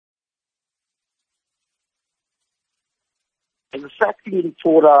exactly in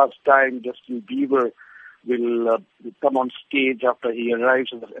 4 hours' time, Justin Bieber will come on stage after he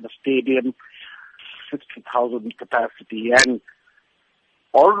arrives at a stadium, 60,000 capacity, and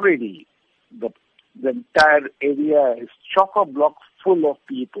already the entire area is chock-a-block full of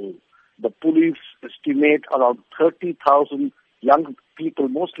people. The police estimate around 30,000 young people,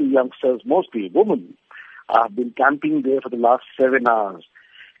 mostly youngsters, mostly women, have been camping there for the last 7 hours.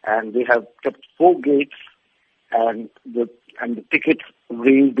 And they have kept 4 gates, and the tickets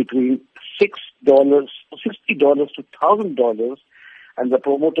range between $60 to $1,000. And the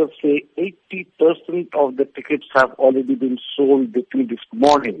promoters say 80% of the tickets have already been sold between this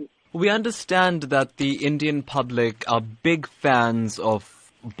morning. We understand that the Indian public are big fans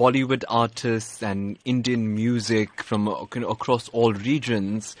of Bollywood artists and Indian music from across all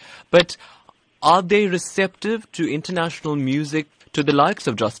regions, but are they receptive to international music, to the likes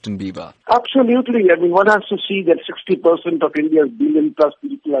of Justin Bieber? Absolutely. I mean, one has to see that 60% of India's billion-plus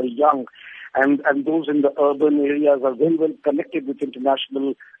people are young, and those in the urban areas are very well connected with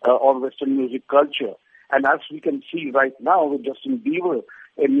international or Western music culture. And as we can see right now with Justin Bieber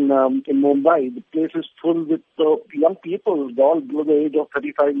in Mumbai, the place is full with young people, all below the age of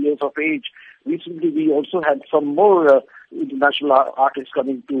 35 years of age. Recently, we also had some more international artists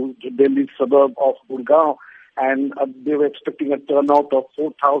coming to Delhi's suburb of Gurgaon, and they were expecting a turnout of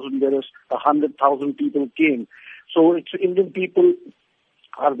 4,000, whereas 100,000 people came. So it's Indian people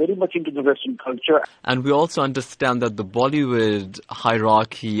are very much into the Western culture. And we also understand that the Bollywood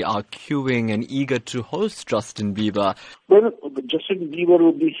hierarchy are queuing and eager to host Justin Bieber. Well, Justin Bieber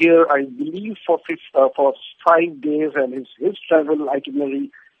will be here, I believe, for 5 days, and his travel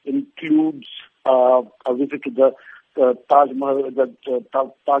itinerary includes a visit to the Taj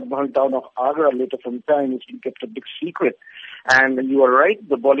Mahal town of Agra later from time. It's been kept a big secret. And you are right,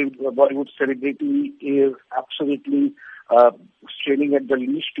 the Bollywood celebrity is absolutely straining at the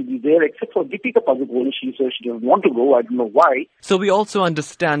leash to be there, except for Deepika Padukone. She says she doesn't want to go. I don't know why. So we also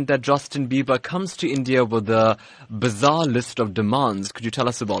understand that Justin Bieber comes to India with a bizarre list of demands. Could you tell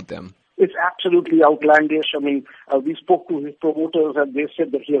us about them? It's absolutely outlandish. I mean, we spoke to his promoters and they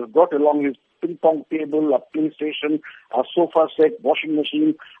said that he has brought along his ping-pong table, a PlayStation, a sofa set, washing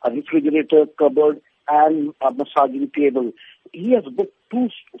machine, a refrigerator, cupboard, and a massaging table. He has booked 2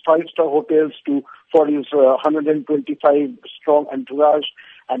 5-star hotels for his 125-strong entourage,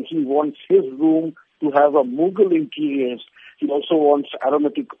 and he wants his room to have a Mughal interiors. He also wants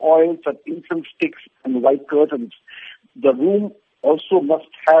aromatic oils and incense sticks and white curtains. The room also must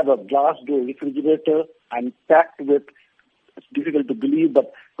have a glass door refrigerator and packed with, it's difficult to believe,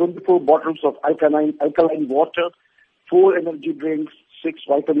 but 24 bottles of alkaline water, 4 energy drinks, 6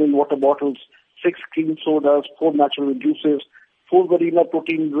 vitamin water bottles, 6 cream sodas, 4 natural juices, 4 vanilla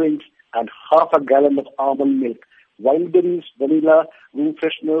protein drinks, and half a gallon of almond milk, wild berries, vanilla, room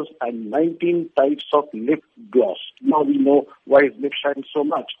fresheners, and 19 types of lip gloss. Now we know why his lip shines so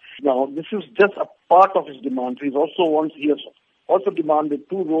much. Now, this is just a part of his demand. He has also demanded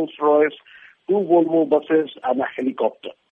 2 Rolls Royce, 2 Volvo buses, and a helicopter.